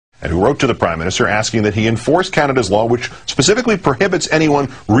and who wrote to the Prime Minister asking that he enforce Canada's law, which specifically prohibits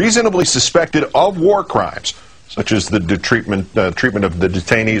anyone reasonably suspected of war crimes, such as the treatment of the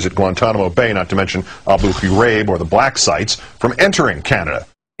detainees at Guantanamo Bay, not to mention Abu Ghraib or the black sites, from entering Canada.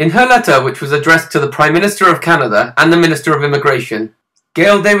 In her letter, which was addressed to the Prime Minister of Canada and the Minister of Immigration,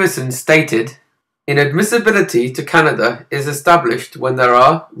 Gail Davidson stated, "Inadmissibility to Canada is established when there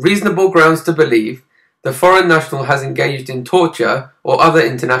are reasonable grounds to believe the foreign national has engaged in torture or other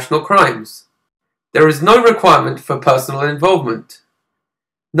international crimes. There is no requirement for personal involvement.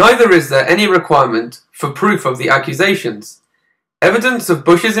 Neither is there any requirement for proof of the accusations. Evidence of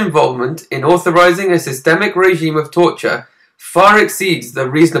Bush's involvement in authorizing a systemic regime of torture far exceeds the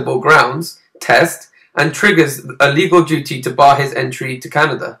reasonable grounds test and triggers a legal duty to bar his entry to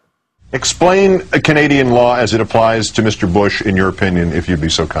Canada." Explain Canadian law as it applies to Mr. Bush, in your opinion, if you'd be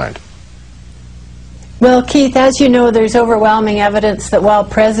so kind. Well, Keith, as you know, there's overwhelming evidence that while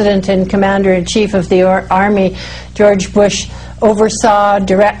President and Commander-in-Chief of the Army, George Bush, oversaw,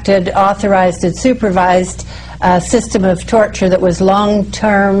 directed, authorized, and supervised a system of torture that was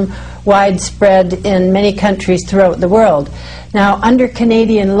long-term, widespread in many countries throughout the world. Now, under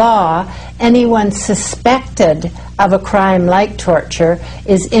Canadian law, anyone suspected of a crime like torture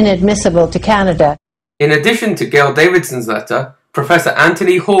is inadmissible to Canada. In addition to Gail Davidson's letter, Professor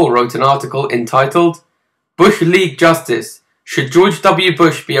Anthony Hall wrote an article entitled, "Bush League Justice: Should George W.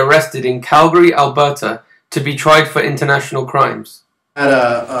 Bush be arrested in Calgary, Alberta, to be tried for international crimes?" I had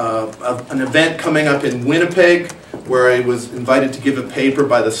an event coming up in Winnipeg where I was invited to give a paper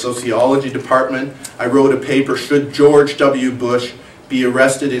by the sociology department. I wrote a paper, "Should George W. Bush be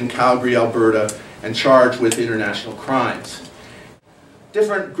arrested in Calgary, Alberta, and charged with international crimes?"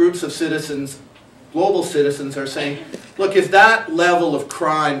 Different groups of citizens, global citizens, are saying, look, if that level of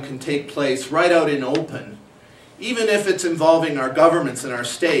crime can take place right out in open, even if it's involving our governments and our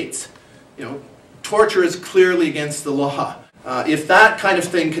states, torture is clearly against the law. If that kind of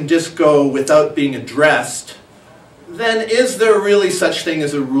thing can just go without being addressed, then is there really such thing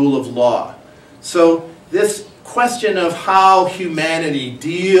as a rule of law? So this question of how humanity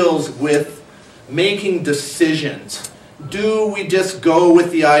deals with making decisions, do we just go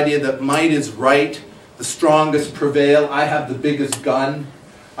with the idea that might is right, the strongest prevail, I have the biggest gun,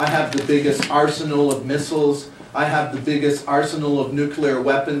 I have the biggest arsenal of missiles, I have the biggest arsenal of nuclear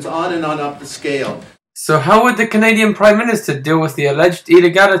weapons, on and on up the scale. So how would the Canadian Prime Minister deal with the alleged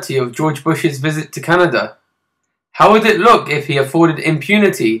illegality of George Bush's visit to Canada? How would it look if he afforded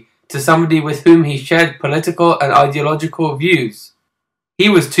impunity to somebody with whom he shared political and ideological views? He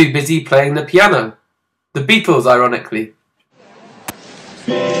was too busy playing the piano. The Beatles, ironically.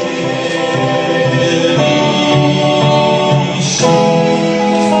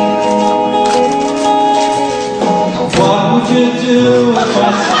 What would you do if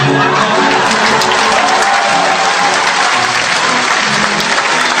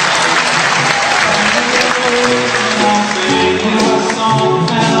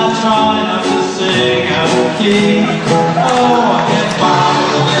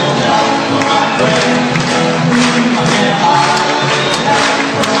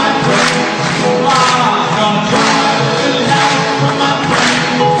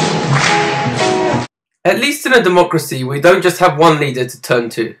At least in a democracy, we don't just have one leader to turn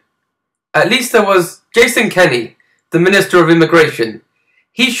to. At least there was Jason Kenney, the Minister of Immigration.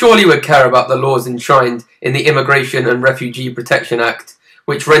 He surely would care about the laws enshrined in the Immigration and Refugee Protection Act,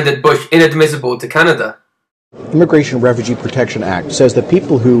 which rendered Bush inadmissible to Canada. Immigration and Refugee Protection Act says that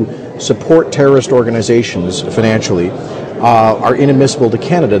people who support terrorist organizations financially are inadmissible to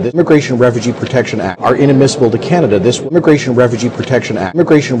Canada. The Immigration and Refugee Protection Act are inadmissible to Canada. This Immigration and Refugee Protection Act,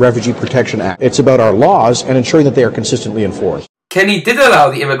 Immigration and Refugee Protection Act, it's about our laws and ensuring that they are consistently enforced. Kenney did allow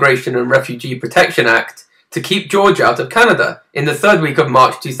the Immigration and Refugee Protection Act to keep George out of Canada in the third week of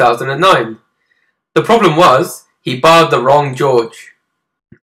March 2009. The problem was, he barred the wrong George.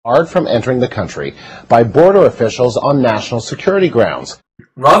 Barred from entering the country by border officials on national security grounds.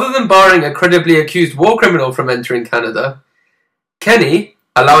 Rather than barring a credibly accused war criminal from entering Canada, Kenney,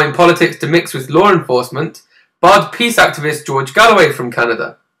 allowing politics to mix with law enforcement, barred peace activist George Galloway from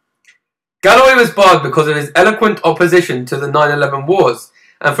Canada. Galloway was barred because of his eloquent opposition to the 9/11 wars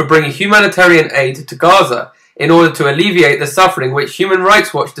and for bringing humanitarian aid to Gaza in order to alleviate the suffering which Human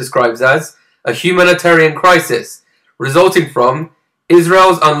Rights Watch describes as a humanitarian crisis resulting from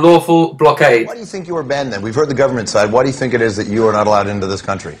Israel's unlawful blockade. Why do you think you were banned then? We've heard the government side. Why do you think it is that you are not allowed into this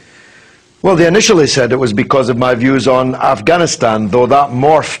country? Well, they initially said it was because of my views on Afghanistan, though that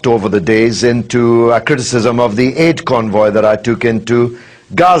morphed over the days into a criticism of the aid convoy that I took into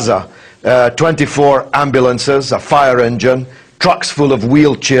Gaza. 24 ambulances, a fire engine, trucks full of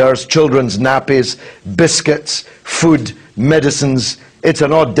wheelchairs, children's nappies, biscuits, food, medicines. It's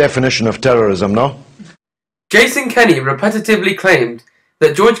an odd definition of terrorism, no? Jason Kenney repetitively claimed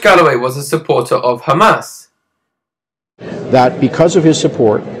that George Galloway was a supporter of Hamas. That because of his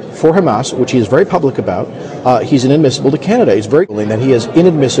support for Hamas, which he is very public about, he's inadmissible to Canada. He's very clear that he is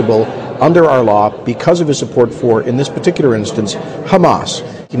inadmissible under our law because of his support for, in this particular instance, Hamas.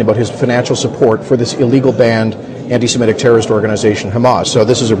 Talking about his financial support for this illegal banned anti-Semitic terrorist organization, Hamas. So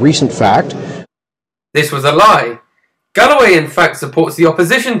this is a recent fact. This was a lie. Galloway, in fact, supports the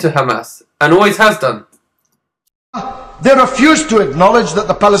opposition to Hamas, and always has done. They refuse to acknowledge that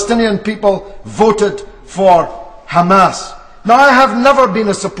the Palestinian people voted for Hamas. Now, I have never been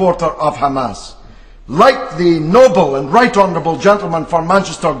a supporter of Hamas. Like the noble and right honourable gentleman from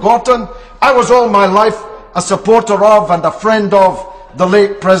Manchester Gorton, I was all my life a supporter of and a friend of the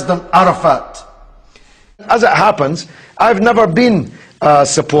late President Arafat. As it happens, I've never been a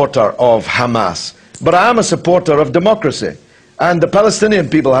supporter of Hamas, but I am a supporter of democracy. And the Palestinian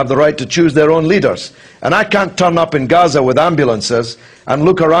people have the right to choose their own leaders. And I can't turn up in Gaza with ambulances and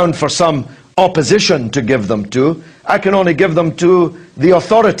look around for some opposition to give them to. I can only give them to the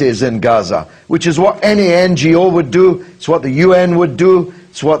authorities in Gaza, which is what any NGO would do. It's what the UN would do.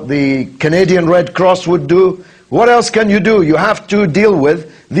 It's what the Canadian Red Cross would do. What else can you do? You have to deal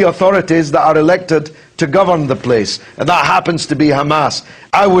with the authorities that are elected to govern the place. And that happens to be Hamas.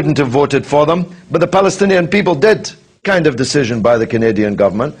 I wouldn't have voted for them, but the Palestinian people did. Kind of decision by the Canadian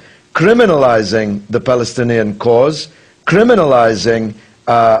government, criminalizing the Palestinian cause, criminalizing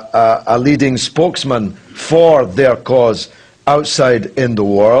a leading spokesman for their cause outside in the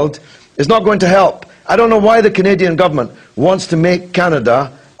world, is not going to help. I don't know why the Canadian government wants to make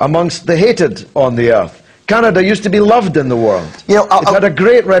Canada amongst the hated on the earth. Canada used to be loved in the world. You know, it's had a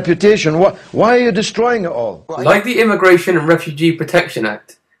great reputation. Why are you destroying it all? Like the Immigration and Refugee Protection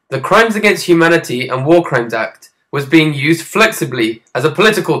Act, the Crimes Against Humanity and War Crimes Act was being used flexibly as a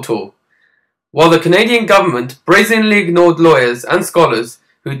political tool. While the Canadian government brazenly ignored lawyers and scholars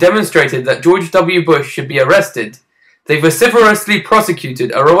who demonstrated that George W. Bush should be arrested, they vociferously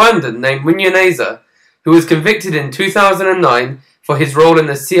prosecuted a Rwandan named Munyaneza, who was convicted in 2009 for his role in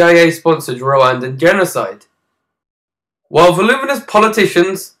the CIA-sponsored Rwandan genocide. While voluminous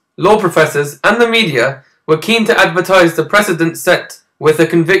politicians, law professors, and the media were keen to advertise the precedent set with the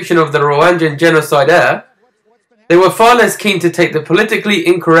conviction of the Rwandan genocide heir, they were far less keen to take the politically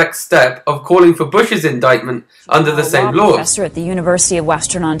incorrect step of calling for Bush's indictment under the same laws. Professor at the University of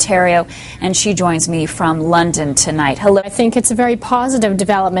Western Ontario, and she joins me from London tonight. Hello. I think it's a very positive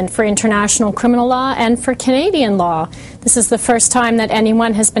development for international criminal law and for Canadian law. This is the first time that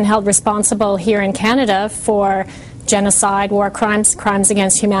anyone has been held responsible here in Canada for genocide, war crimes, crimes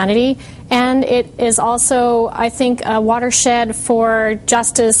against humanity, and it is also, I think, a watershed for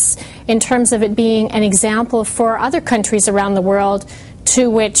justice in terms of it being an example for other countries around the world to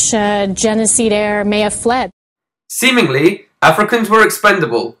which genocidaire may have fled. Seemingly, Africans were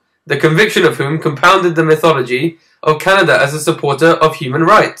expendable, the conviction of whom compounded the mythology of Canada as a supporter of human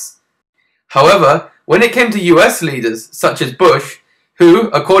rights. However, when it came to US leaders such as Bush, who,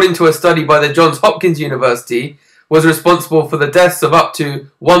 according to a study by the Johns Hopkins University, was responsible for the deaths of up to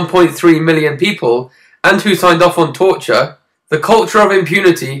 1.3 million people and who signed off on torture, the culture of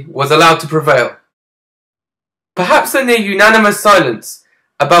impunity was allowed to prevail. Perhaps the near unanimous silence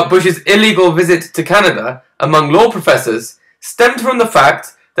about Bush's illegal visit to Canada among law professors stemmed from the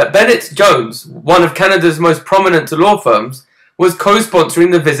fact that Bennett Jones, one of Canada's most prominent law firms, was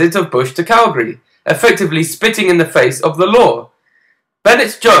co-sponsoring the visit of Bush to Calgary, effectively spitting in the face of the law.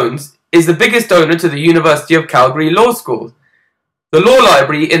 Bennett Jones is the biggest donor to the University of Calgary Law School. The law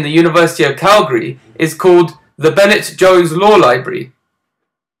library in the University of Calgary is called the Bennett Jones Law Library.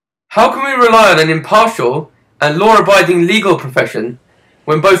 How can we rely on an impartial and law-abiding legal profession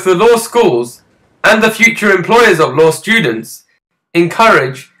when both the law schools and the future employers of law students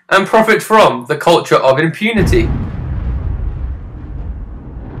encourage and profit from the culture of impunity?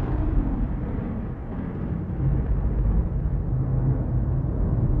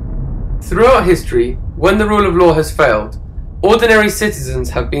 Throughout history, when the rule of law has failed, ordinary citizens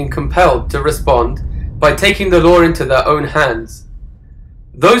have been compelled to respond by taking the law into their own hands.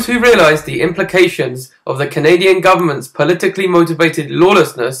 Those who realized the implications of the Canadian government's politically motivated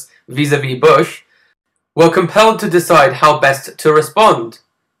lawlessness vis-à-vis Bush were compelled to decide how best to respond.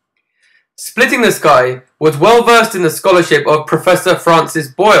 Splitting the Sky was well versed in the scholarship of Professor Francis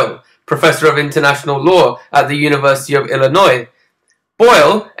Boyle, Professor of International Law at the University of Illinois.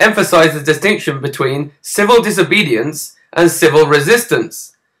 Boyle emphasized the distinction between civil disobedience and civil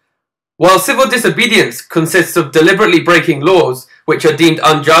resistance. While civil disobedience consists of deliberately breaking laws which are deemed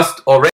unjust or